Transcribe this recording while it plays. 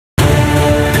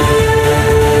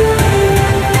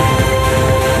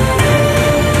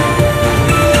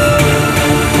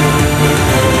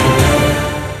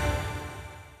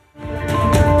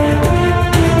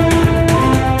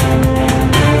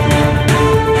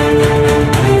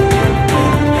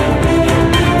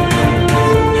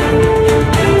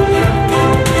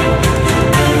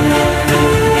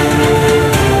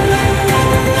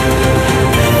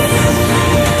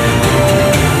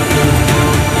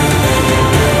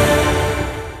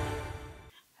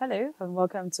Hello and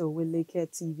welcome to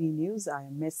Oweleketv News. I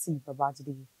am Messi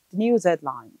Babajide. The news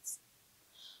headlines.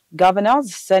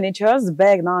 Governors, senators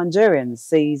beg Nigerians,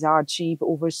 says hardship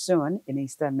over soon in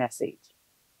Eastern message.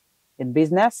 In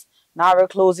business, Naira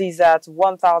closes at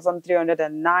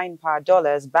 $1,309 per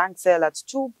dollar, bank sale at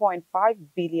 $2.5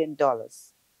 billion.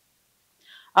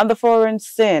 On the foreign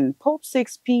scene, Pope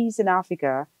seeks peace in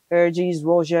Africa, urges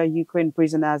Russia-Ukraine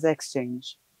prisoners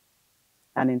exchange.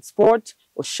 And in sport,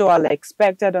 Oshoala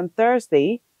expected on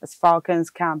Thursday as Falcons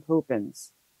camp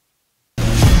opens.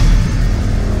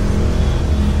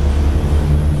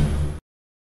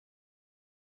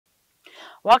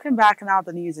 Welcome back, now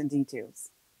the news and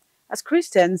details. As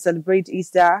Christians celebrate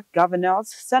Easter,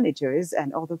 governors, senators,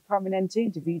 and other prominent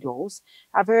individuals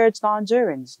have urged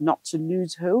Nigerians not to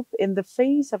lose hope in the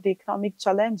face of the economic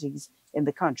challenges in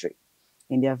the country.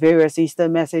 In their various Easter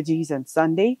messages on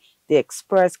Sunday, they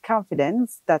expressed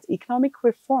confidence that economic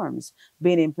reforms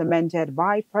being implemented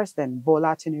by President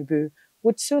Bola Tinubu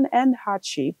would soon end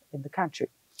hardship in the country.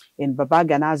 In Baba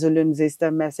Gana Zulum's Easter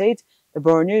message, the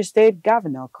Borno state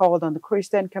governor called on the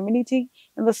Christian community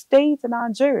in the state of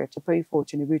Nigeria to pray for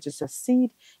Tinubu to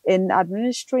succeed in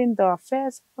administering the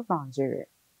affairs of Nigeria.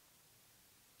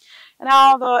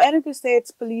 Now, the Enugu State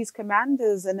Police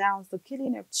commanders announced the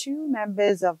killing of 2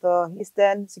 members of the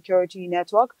Eastern Security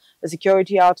Network, the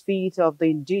security outfit of the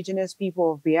indigenous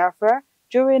people of Biafra,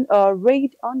 during a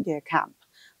raid on their camp.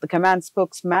 The command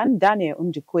spokesman, Daniel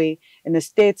Ndukwe, in a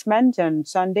statement on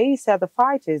Sunday, said the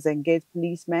fighters engaged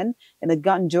policemen in a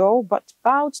gun duel but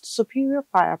vouched superior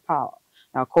firepower.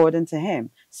 Now, according to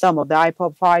him, some of the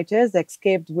IPOB fighters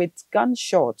escaped with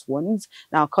gunshot wounds,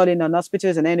 now calling on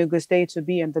hospitals in Enugu State to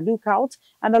be on the lookout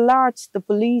and alert the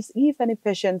police if any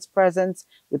patients present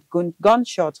with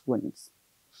gunshot wounds.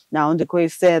 Now,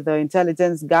 Ndukwe said the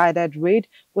intelligence-guided raid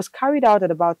was carried out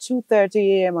at about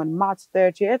 2:30 a.m. on March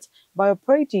 30th by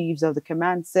operatives of the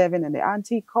Command 7 and the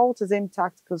Anti-Cultism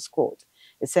Tactical Squad.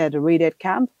 It said the raided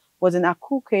camp was in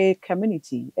Akuke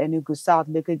community, Enugu South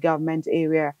local government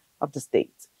area of the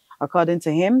state. According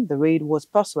to him, the raid was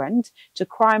pursuant to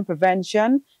crime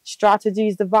prevention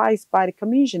strategies devised by the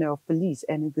Commissioner of Police,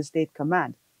 Enugu State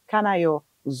Command, Kanayo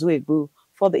Uzuegbu,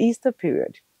 for the Easter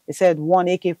period. He said 1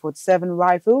 AK-47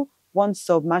 rifle, 1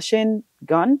 submachine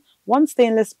gun, 1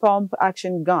 stainless pump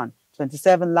action gun,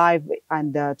 27 live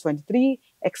and 23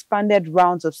 expanded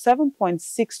rounds of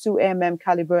 7.62 mm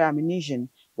caliber ammunition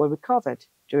were recovered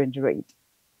during the raid.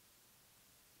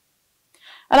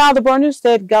 And now the Borno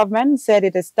state government said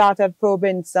it has started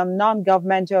probing some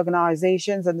non-governmental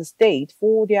organizations in the state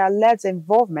for their alleged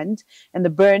involvement in the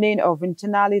burning of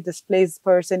internally displaced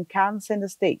person camps in the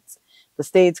state. The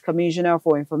state's Commissioner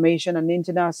for Information and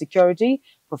Internal Security,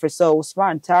 Professor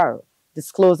Usman Taro,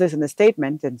 disclosed this in a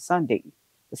statement on Sunday.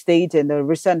 The state in the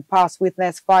recent past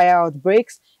witnessed fire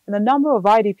outbreaks in a number of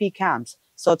IDP camps.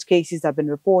 Such cases have been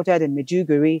reported in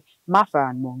Maiduguri, Mafa,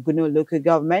 and Monguno local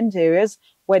government areas,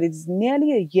 where it is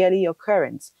nearly a yearly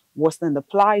occurrence, worsening the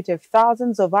plight of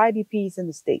thousands of IDPs in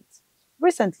the state.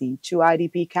 Recently, 2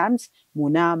 IDP camps,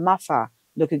 Muna, Mafa,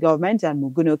 local government, and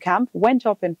Muguno camp, went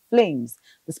up in flames,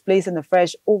 displacing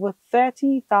afresh over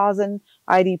 30,000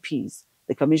 IDPs.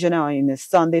 The commissioner in his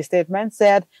Sunday statement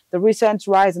said the recent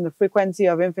rise in the frequency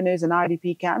of infernos in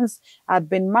IDP camps had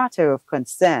been matter of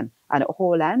concern, and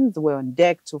all hands were on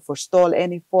deck to forestall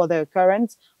any further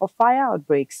occurrence of fire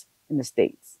outbreaks in the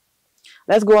states.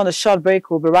 Let's go on a short break.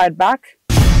 We'll be right back.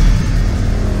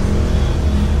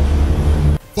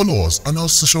 Follow us on our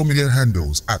social media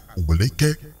handles at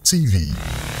Oweleke TV.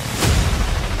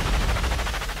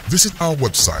 Visit our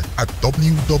website at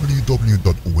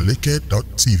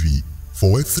www.oweleke.tv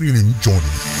for a thrilling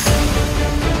journey.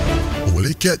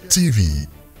 Oweleke TV,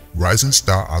 rising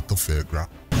star at the fairground.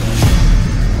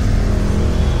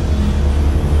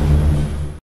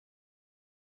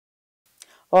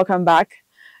 Welcome back.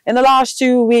 In the last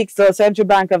 2 weeks, the Central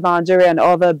Bank of Nigeria and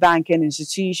other banking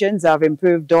institutions have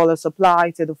improved dollar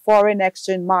supply to the foreign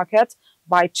exchange market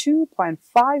by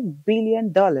 $2.5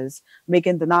 billion,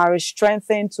 making the Naira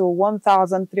strengthen to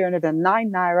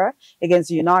 1,309 Naira against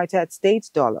the United States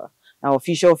dollar. Now,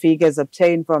 official figures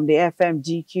obtained from the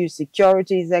FMGQ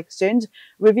Securities Exchange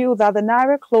reveal that the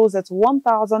Naira closed at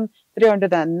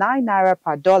 1,309 Naira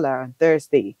per dollar on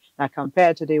Thursday, now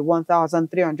compared to the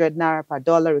 1,300 Naira per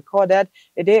dollar recorded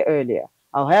a day earlier.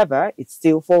 However, it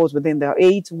still falls within the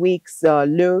 8 weeks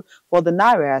low for the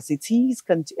Naira as it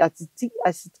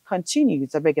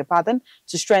continues,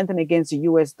 to strengthen against the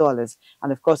US dollars.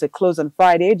 And of course, it closed on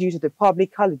Friday due to the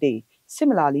public holiday.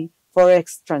 Similarly,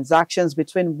 Forex transactions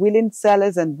between willing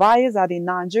sellers and buyers at the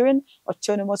Nigerian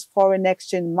autonomous foreign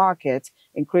exchange market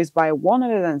increased by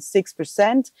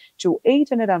 106% to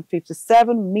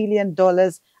 $857 million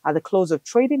at the close of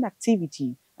trading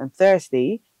activity on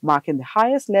Thursday, marking the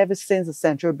highest level since the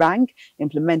central bank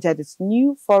implemented its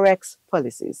new forex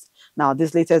policies. Now,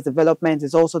 this latest development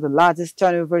is also the largest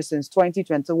turnover since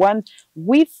 2021,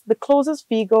 with the closest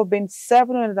figure being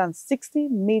 $760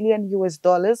 million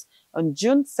on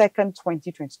June 2nd,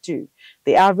 2022.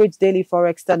 The average daily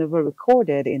forex turnover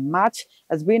recorded in March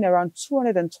has been around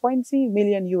 $220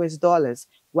 million,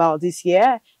 while this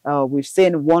year we've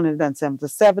seen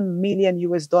 $177 million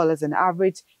in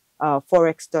average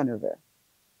forex turnover.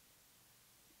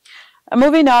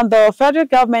 Moving on, the federal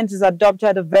government has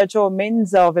adopted a virtual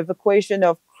means of evacuation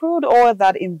of crude oil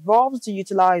that involves the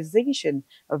utilization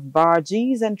of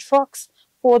barges and trucks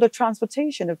for the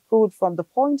transportation of crude from the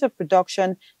point of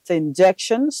production to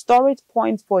injection, storage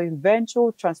points for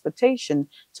eventual transportation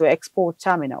to export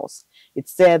terminals. It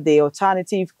said the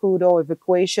alternative crude oil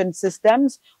evacuation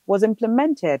systems was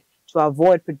implemented to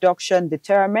avoid production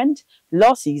deterrent,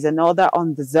 losses, and other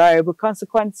undesirable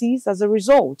consequences as a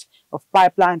result of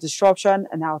pipeline disruption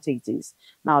and outages.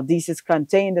 Now, this is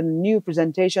contained in a new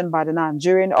presentation by the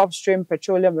Nigerian Upstream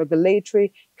Petroleum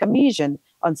Regulatory Commission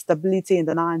on stability in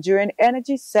the Nigerian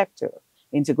energy sector,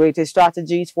 integrated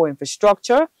strategies for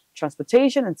infrastructure,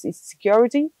 transportation, and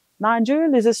security. Nigeria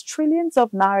loses trillions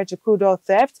of naira to crude oil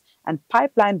theft and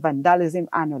pipeline vandalism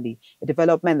annually, a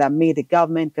development that made the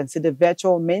government consider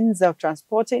virtual means of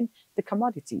transporting the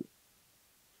commodity.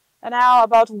 And now,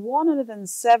 about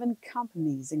 107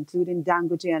 companies, including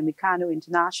Dangote and Mikano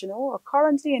International, are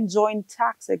currently enjoying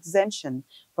tax exemption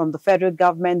from the federal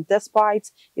government despite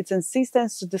its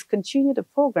insistence to discontinue the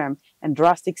program and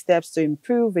drastic steps to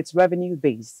improve its revenue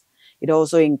base. It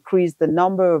also increased the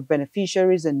number of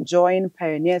beneficiaries enjoying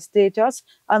pioneer status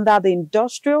under the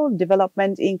Industrial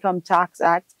Development Income Tax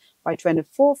Act by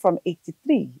 24 from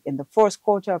 83 in the first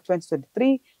quarter of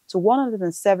 2023 to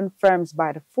 107 firms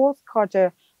by the fourth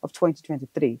quarter of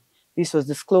 2023. This was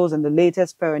disclosed in the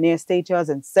latest Pioneer Status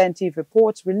Incentive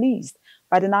Report released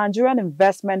by the Nigerian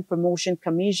Investment Promotion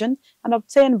Commission and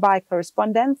obtained by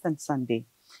correspondence on Sunday.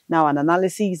 Now, an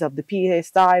analysis of the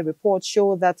PSI report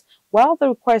showed that while the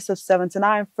requests of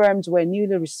 79 firms were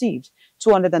newly received,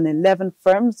 211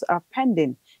 firms are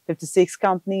pending. 56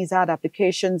 companies had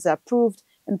applications approved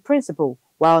in principle,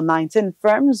 while 19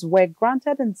 firms were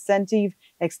granted incentive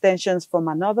extensions from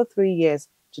another 3 years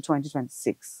to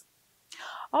 2026.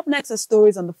 Up next are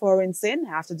stories on the foreign scene.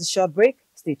 After this short break,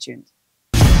 stay tuned.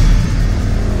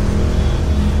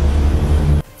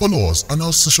 Follow us on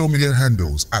our social media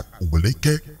handles at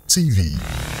Oweleke TV.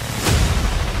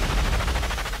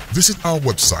 Visit our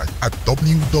website at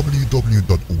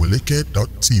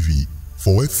www.oweleketv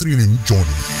for a thrilling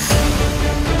journey.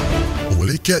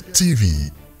 Oweleke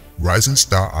TV, rising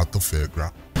star at the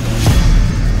fairground.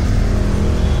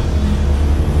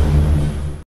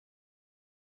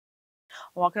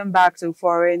 Welcome back to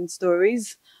Foreign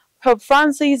Stories. Pope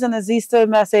Francis, in his Easter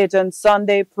message on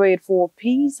Sunday, prayed for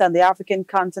peace on the African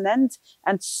continent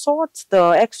and sought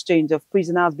the exchange of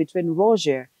prisoners between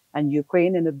Russia and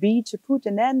Ukraine in a bid to put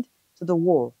an end to the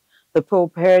war. The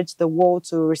Pope urged the world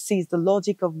to resist the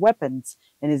logic of weapons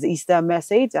in his Easter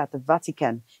message at the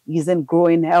Vatican, easing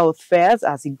growing health fears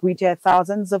as he greeted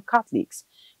thousands of Catholics.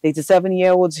 The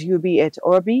 87-year-old Ubi et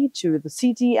Orbi to the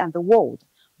city and the world.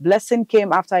 Blessing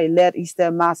came after he led Easter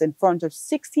Mass in front of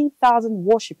 60,000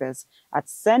 worshippers at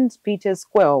St. Peter's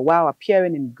Square while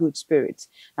appearing in good spirits.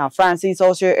 Now, Francis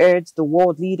also urged the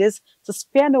world leaders to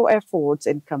spare no efforts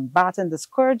in combating the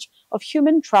scourge of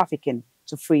human trafficking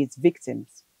to free its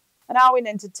victims. And now in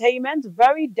entertainment,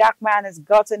 VeryDarkMan has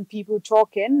gotten people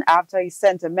talking after he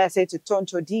sent a message to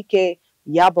Tonto DK,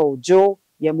 Yabo Joe,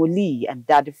 Yemuli, and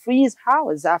Daddy Freeze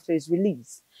hours after his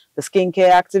release. The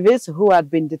skincare activist, who had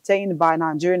been detained by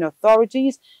Nigerian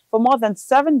authorities for more than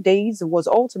 7 days, was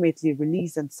ultimately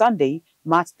released on Sunday,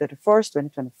 March 31st,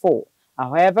 2024.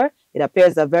 However, it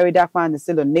appears that VeryDarkMan is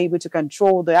still unable to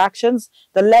control the actions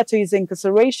that led to his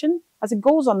incarceration as he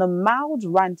goes on a mild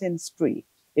ranting spree.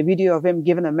 A video of him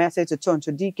giving a message to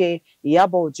Tonto DK,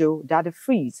 Iyabojo, Daddy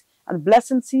Freeze, and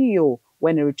Blessing CEO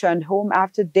when he returned home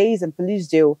after days in police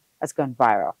jail has gone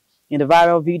viral. In the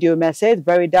viral video message,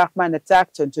 VeryDarkMan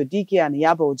attacked Tonto DK and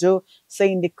Iyabojo,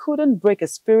 saying they couldn't break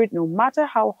his spirit no matter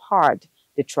how hard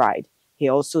they tried. He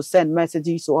also sent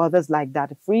messages to others like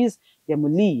Daddy Freeze,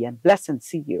 Yemuli, and Blessing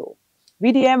CEO.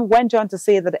 VDM went on to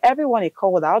say that everyone he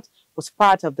called out was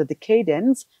part of the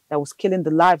decadence that was killing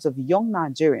the lives of young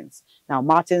Nigerians. Now,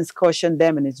 Martins cautioned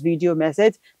them in his video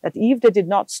message that if they did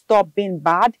not stop being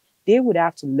bad, they would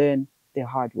have to learn the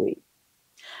hard way.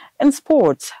 In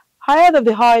sports, ahead of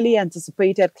the highly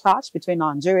anticipated clash between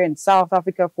Nigeria and South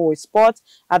Africa for a spot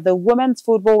at the women's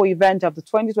football event of the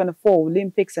 2024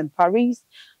 Olympics in Paris,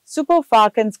 Super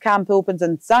Falcons camp opens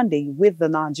on Sunday with the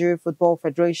Nigeria Football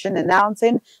Federation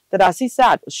announcing that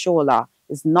Asisat Oshoala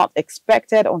is not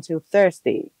expected until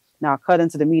Thursday. Now, according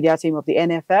to the media team of the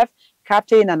NFF,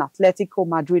 captain and Atletico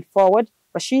Madrid forward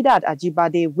Rasheedat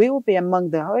Ajibade will be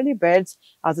among the early birds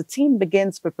as the team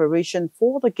begins preparation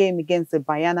for the game against the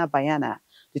Bayana.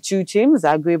 The two teams,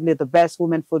 arguably the best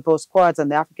women football squads on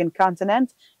the African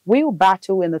continent, will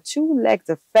battle in a two-legged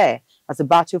affair as a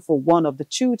battle for one of the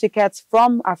two tickets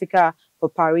from Africa for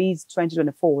Paris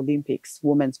 2024 Olympics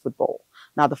women's football.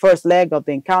 Now, the first leg of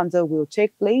the encounter will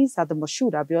take place at the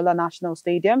Moshood Abiola National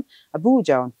Stadium,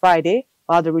 Abuja, on Friday,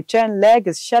 while the return leg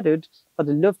is scheduled for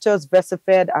the Luftus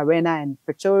Versafed Arena in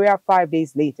Pretoria 5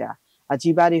 days later.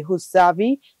 Ajibade, whose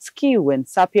savvy, skill, and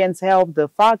sapience helped the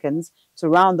Falcons to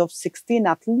round off 16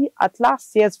 at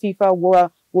last year's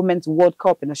FIFA Women's World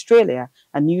Cup in Australia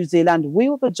and New Zealand,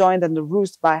 will be joined on the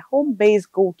roost by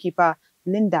home-based goalkeeper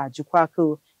Linda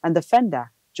Jukwaku and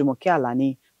defender Jumoke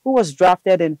Alani, who was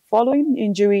drafted in following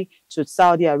injury to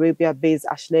Saudi Arabia-based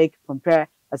Oweleke Television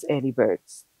as early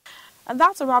birds. And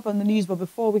that's a wrap on the news, but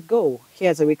before we go,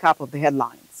 here's a recap of the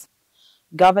headlines.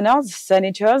 Governors,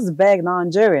 senators beg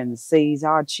Nigerians, says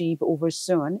hardship over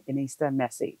soon in Easter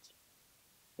message.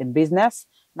 In business,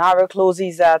 Naira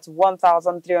closes at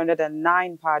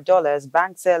 $1,309 per dollar,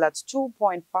 bank sale at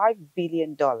 $2.5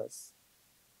 billion.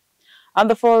 On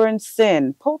the foreign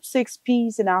scene, Pope seeks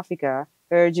peace in Africa,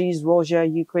 urges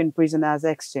Russia-Ukraine prisoners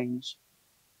exchange.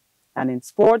 And in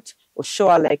sport,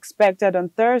 Oshoala expected on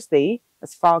Thursday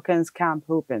as Falcons camp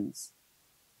opens.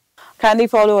 Kindly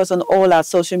follow us on all our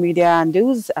social media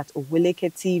handles at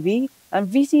Oweleketv and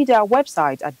visit our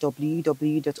website at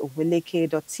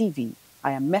www.oweleke.tv.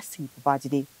 I am Messi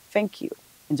Babajide. Thank you.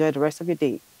 Enjoy the rest of your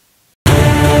day.